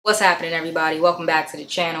What's happening, everybody? Welcome back to the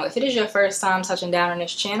channel. If it is your first time touching down on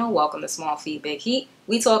this channel, welcome to Small Feet Big Heat.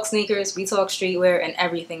 We talk sneakers, we talk streetwear, and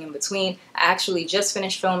everything in between. I actually just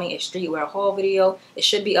finished filming a streetwear haul video. It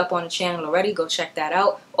should be up on the channel already. Go check that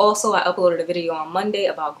out. Also, I uploaded a video on Monday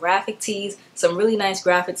about graphic tees. Some really nice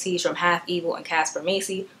graphic tees from Half Evil and Casper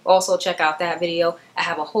Macy. Also, check out that video. I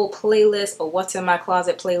have a whole playlist, a What's in My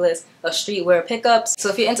Closet playlist of streetwear pickups. So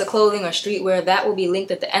if you're into clothing or streetwear, that will be linked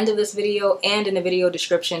at the end of this video and in the video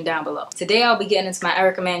description down below. Today, I'll be getting into my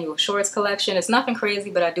Eric Emanuel shorts collection. It's nothing crazy,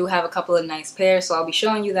 but I do have a couple of nice pairs, so I'll be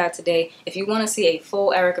showing you that today. If you want to see a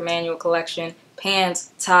full Eric Emanuel collection,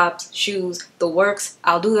 pants, tops, shoes, the works,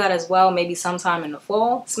 I'll do that as well, maybe sometime in the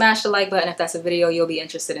fall. Smash the like button if that's a video you'll be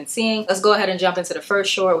interested in seeing. Let's go ahead and jump into the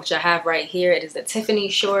first short, which I have right here. It is the Tiffany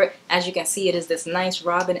short. As you can see, it is this nice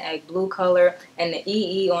robin egg blue color, and the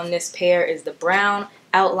EE on this pair is the brown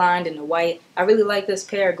outlined in the white. I really like this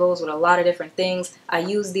pair. It goes with a lot of different things. I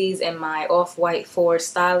use these in my off-white Ford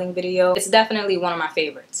styling video. It's definitely one of my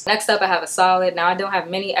favorites. Next up, I have a solid. Now, I don't have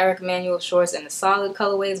many Eric Emanuel shorts in the solid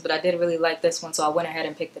colorways, but I did really like this one, so I went ahead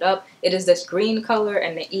and picked it up. It is this green color,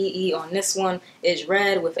 and the EE on this one is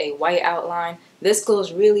red with a white outline. This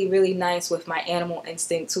goes really, really nice with my Animal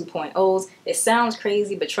Instinct 2.0s. It sounds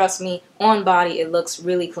crazy, but trust me, on body, it looks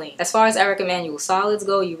really clean. As far as Eric Emanuel solids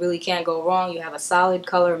go, you really can't go wrong. You have a solid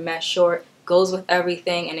color mesh short, goes with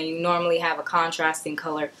everything, and then you normally have a contrasting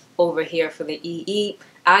color over here for the EE.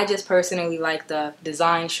 I just personally like the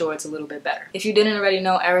design shorts a little bit better. If you didn't already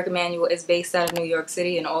know, Eric Emanuel is based out of New York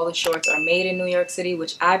City, and all the shorts are made in New York City,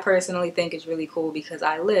 which I personally think is really cool because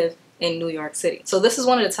I live in New York City. So this is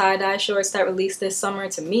one of the tie-dye shorts that released this summer.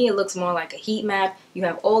 To me, it looks more like a heat map. You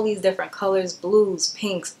have all these different colors, blues,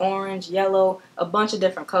 pinks, orange, yellow, a bunch of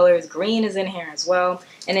different colors. Green is in here as well.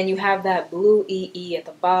 And then you have that blue EE at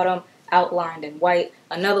the bottom, outlined in white.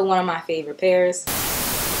 Another one of my favorite pairs.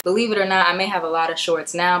 Believe it or not, I may have a lot of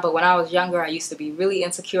shorts now, but when I was younger, I used to be really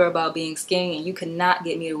insecure about being skinny, and you could not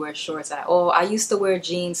get me to wear shorts at all. I used to wear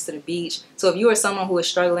jeans to the beach. So if you are someone who is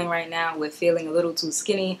struggling right now with feeling a little too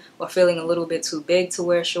skinny or feeling a little bit too big to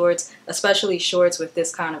wear shorts, especially shorts with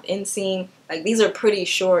this kind of inseam, like these are pretty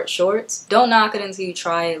short shorts. Don't knock it until you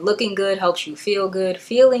try it. Looking good helps you feel good.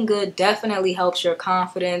 Feeling good definitely helps your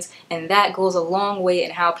confidence, and that goes a long way in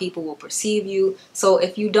how people will perceive you. So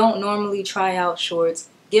if you don't normally try out shorts,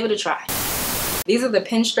 give it a try. These are the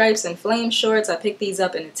pinstripes and flame shorts. I picked these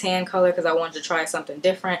up in a tan color because I wanted to try something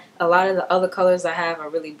different. A lot of the other colors I have are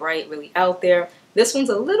really bright, really out there. This one's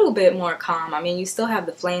a little bit more calm. I mean, you still have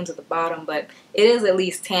the flames at the bottom, but it is at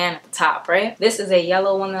least tan at the top, right? This is a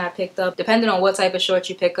yellow one that I picked up. Depending on what type of short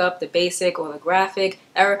you pick up, the basic or the graphic,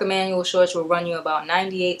 Eric Emanuel shorts will run you about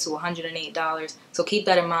 $98 to $108. So keep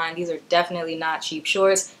that in mind. These are definitely not cheap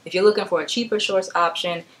shorts. If you're looking for a cheaper shorts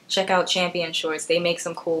option, check out Champion Shorts. They make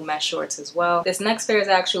some cool mesh shorts as well. This next pair is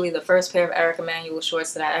actually the first pair of Eric Emanuel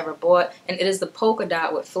shorts that I ever bought, and it is the polka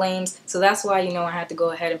dot with flames. So that's why, you know, I had to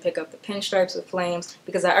go ahead and pick up the pinstripes with flames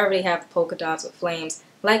because I already have the polka dots with flames.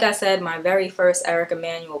 Like I said, my very first Eric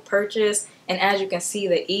Emanuel purchase, and as you can see,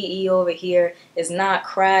 the EE over here is not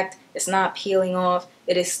cracked, it's not peeling off,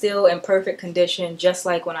 it is still in perfect condition, just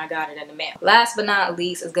like when I got it in the mail. Last but not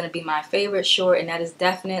least is going to be my favorite short, and that is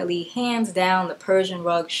definitely, hands down, the Persian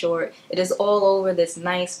rug short. It is all over this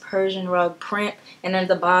nice Persian rug print, and then at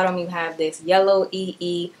the bottom you have this yellow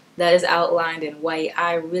EE that is outlined in white.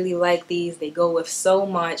 I really like these. They go with so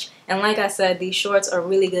much. And like I said, these shorts are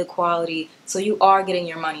really good quality, so you are getting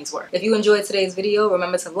your money's worth. If you enjoyed today's video,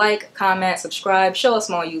 remember to like, comment, subscribe, show a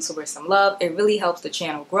small YouTuber some love. It really helps the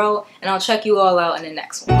channel grow, and I'll check you all out in the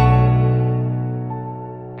next one.